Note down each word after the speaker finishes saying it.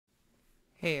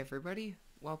Hey everybody,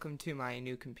 welcome to my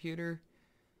new computer.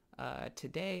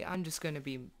 Today I'm just going to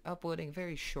be uploading a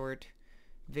very short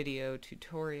video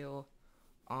tutorial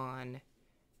on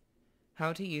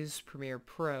how to use Premiere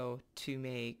Pro to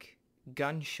make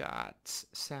gunshots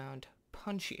sound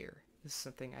punchier. This is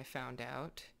something I found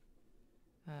out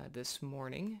this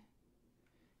morning.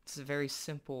 It's a very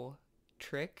simple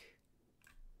trick,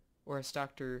 or as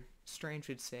Dr. Strange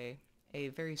would say, a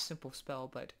very simple spell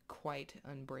but quite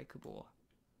unbreakable.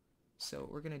 So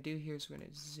what we're going to do here is we're going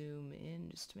to zoom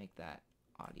in just to make that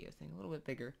audio thing a little bit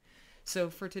bigger. So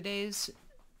for today's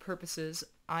purposes,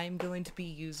 I'm going to be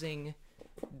using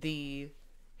the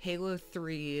Halo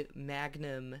 3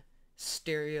 Magnum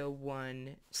Stereo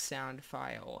 1 sound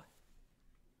file.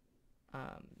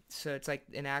 So it's like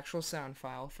an actual sound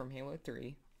file from Halo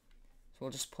 3. So we'll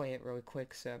just play it really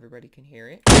quick so everybody can hear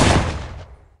it.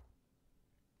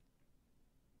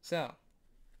 So,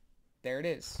 there it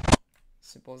is.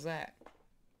 Simple as that.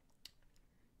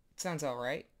 It sounds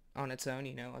alright on its own,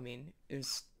 you know. I mean, it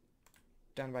was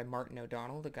done by Martin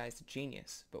O'Donnell. The guy's a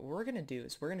genius. But what we're going to do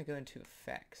is we're going to go into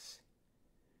effects.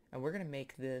 And we're going to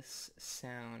make this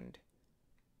sound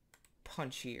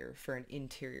punchier for an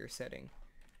interior setting.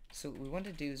 So what we want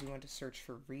to do is we want to search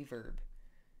for reverb.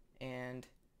 And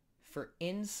for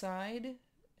inside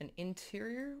an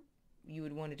interior, you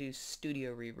would want to do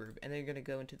studio reverb. And then you're going to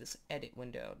go into this edit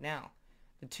window. Now,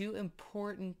 the two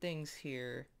important things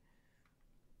here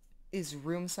is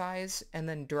room size and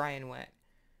then dry and wet.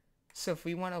 So if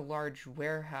we want a large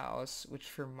warehouse, which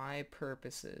for my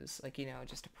purposes, like, you know,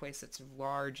 just a place that's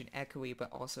large and echoey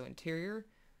but also interior,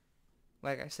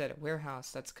 like I said, a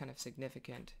warehouse, that's kind of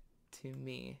significant to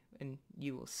me, and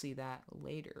you will see that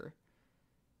later.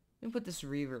 Let me put this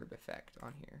reverb effect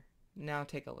on here. Now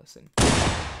take a listen.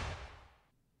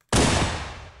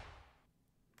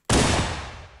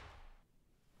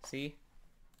 See?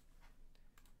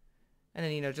 And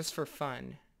then, you know, just for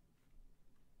fun,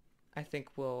 I think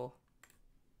we'll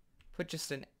put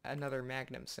just another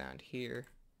Magnum sound here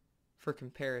for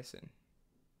comparison.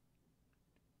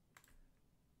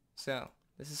 So,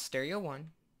 this is Stereo 1,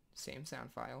 same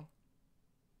sound file.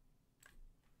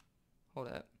 Hold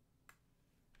up.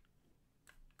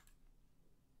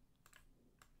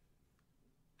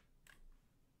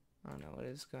 I don't know what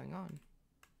is going on.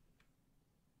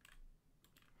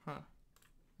 Huh.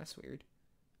 That's weird.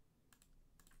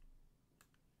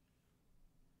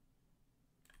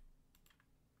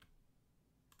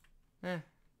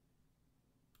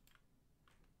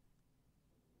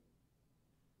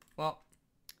 Well.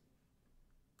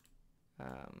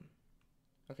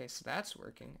 Okay, so that's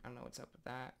working. I don't know what's up with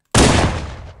that.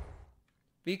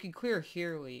 But you can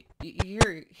clearly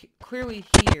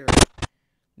hear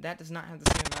that does not have the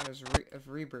same amount of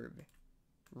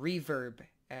reverb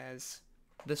as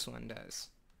this one does.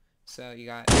 So you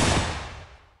got...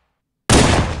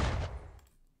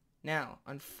 Now,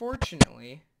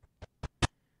 unfortunately,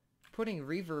 putting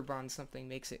reverb on something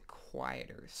makes it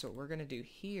quieter. So what we're going to do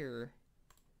here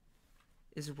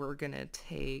is we're going to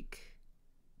take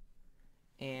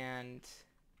and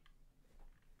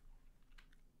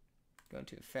go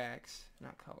into effects,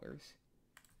 not colors.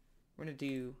 We're going to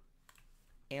do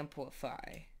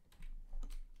amplify.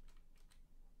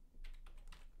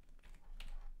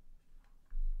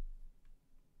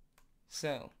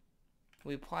 So,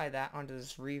 we apply that onto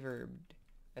this reverb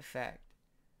effect.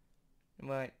 And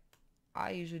what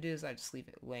I usually do is I just leave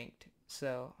it linked.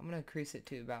 So, I'm going to increase it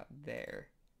to about there.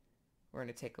 We're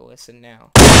going to take a listen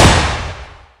now.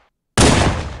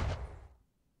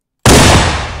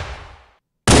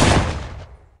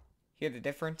 Hear the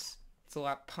difference? It's a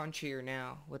lot punchier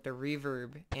now with the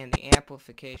reverb and the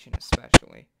amplification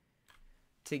especially.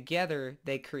 Together,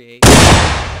 they create...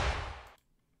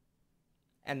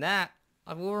 And that,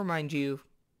 I will remind you,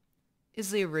 is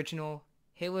the original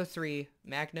Halo 3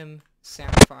 Magnum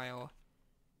sound file,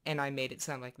 and I made it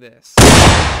sound like this.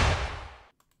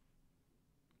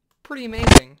 Pretty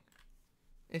amazing,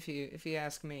 if you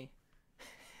ask me.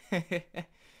 I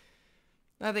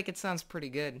think it sounds pretty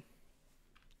good.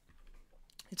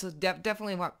 It's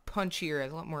definitely a lot punchier,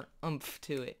 a lot more oomph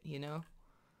to it, you know?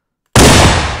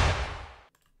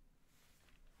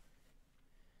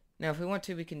 Now, if we want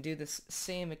to, we can do this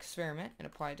same experiment and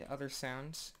apply it to other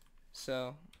sounds.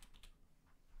 So,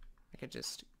 I could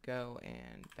just go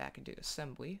and back into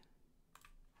assembly.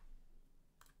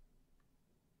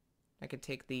 I could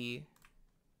take the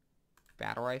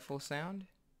battle rifle sound.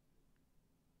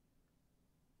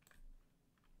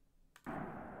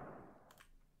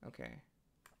 Okay.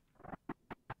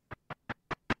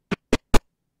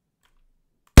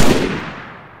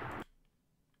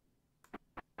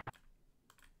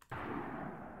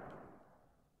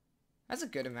 That's a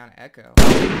good amount of echo.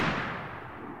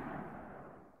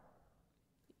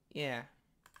 Yeah.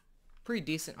 Pretty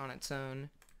decent on its own.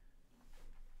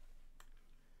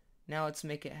 Now let's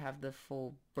make it have the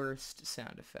full burst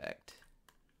sound effect.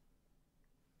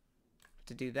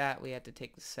 To do that, we have to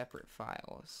take the separate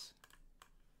files.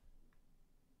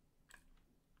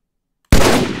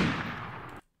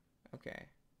 Okay.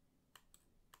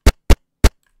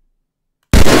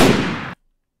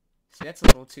 See, that's a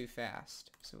little too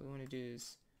fast. So what we want to do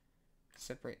is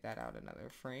separate that out another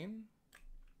frame.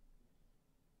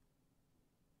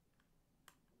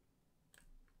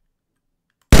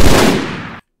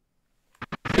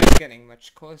 It's getting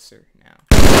much closer now.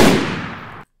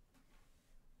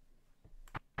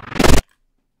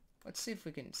 Let's see if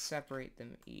we can separate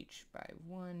them each by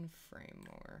one frame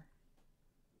more.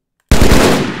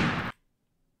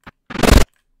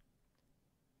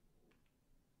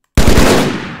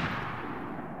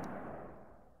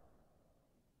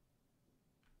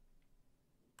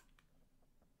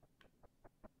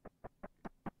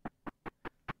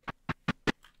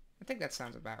 I think that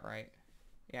sounds about right.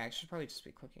 Yeah, I should probably just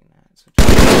be clicking that. So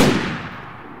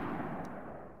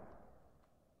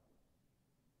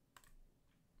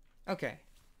okay.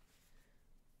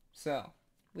 So,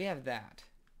 we have that.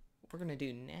 What we're going to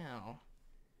do now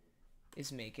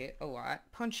is make it a lot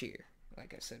punchier,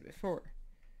 like I said before.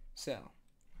 So,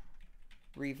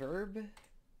 reverb.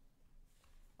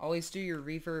 Always do your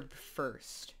reverb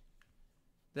first.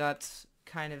 That's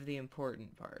kind of the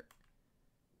important part.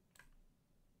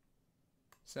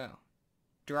 So,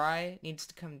 dry needs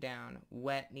to come down,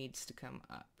 wet needs to come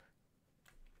up.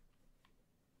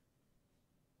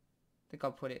 I think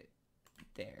I'll put it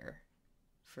there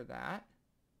for that.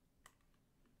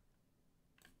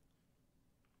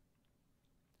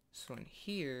 So in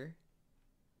here,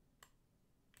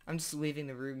 I'm just leaving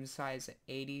the room size at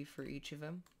 80 for each of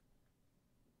them.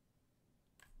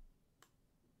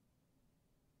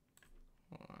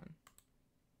 Hold on.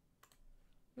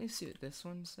 Let me see what this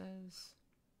one says.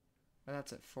 Oh,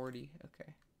 that's at 40.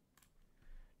 Okay.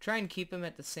 Try and keep them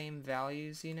at the same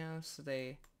values, you know, so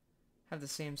they have the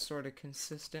same sort of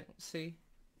consistency.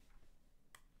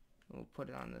 We'll put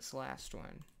it on this last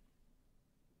one.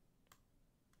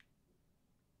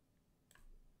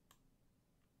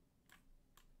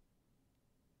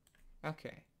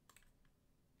 Okay.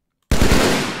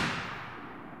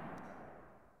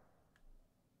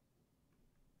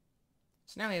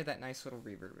 So now we have that nice little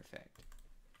reverb effect.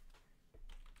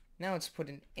 Now let's put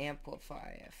an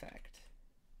amplify effect.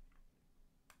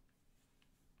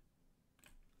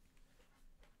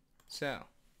 So, I'm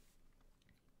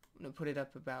going to put it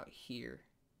up about here.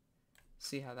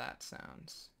 See how that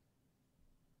sounds.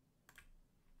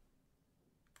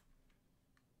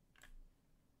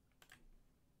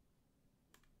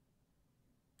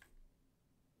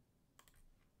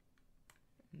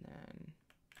 And then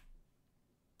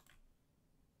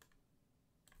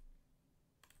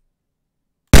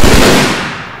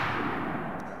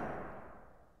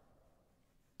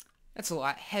that's a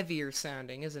lot heavier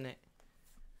sounding, isn't it?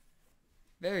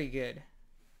 Very good.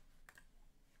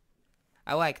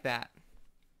 I like that.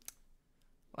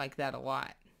 I like that a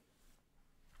lot.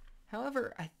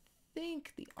 However, I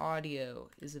think the audio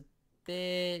is a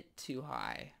bit too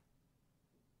high.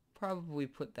 Probably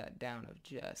put that down of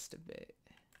just a bit.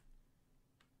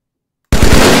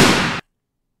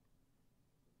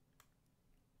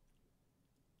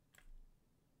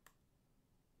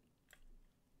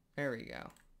 There we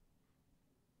go.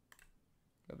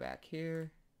 Go back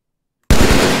here.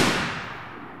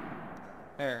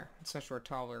 There, it's much more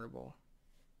tolerable.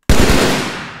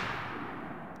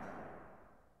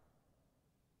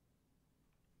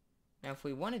 Now if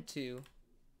we wanted to,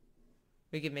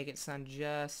 we could make it sound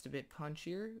just a bit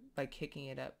punchier by kicking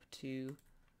it up to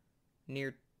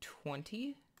near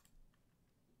 20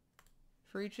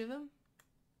 for each of them.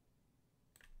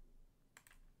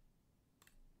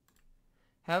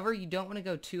 However, you don't want to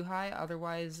go too high,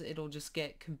 otherwise it'll just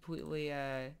get completely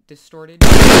distorted.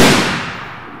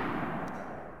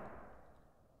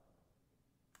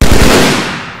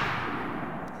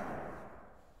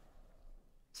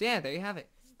 So yeah, there you have it.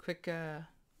 Quick, I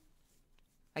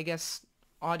guess,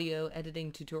 audio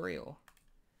editing tutorial.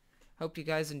 Hope you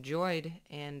guys enjoyed,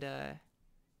 and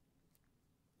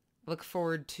look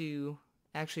forward to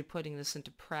actually putting this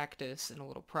into practice in a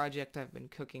little project I've been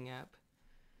cooking up.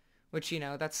 Which, you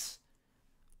know, that's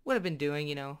what I've been doing,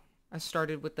 you know. I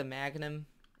started with the Magnum,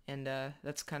 and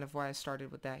that's kind of why I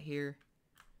started with that here.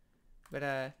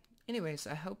 But anyways,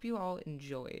 I hope you all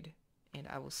enjoyed, and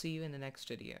I will see you in the next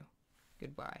video.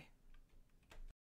 Goodbye.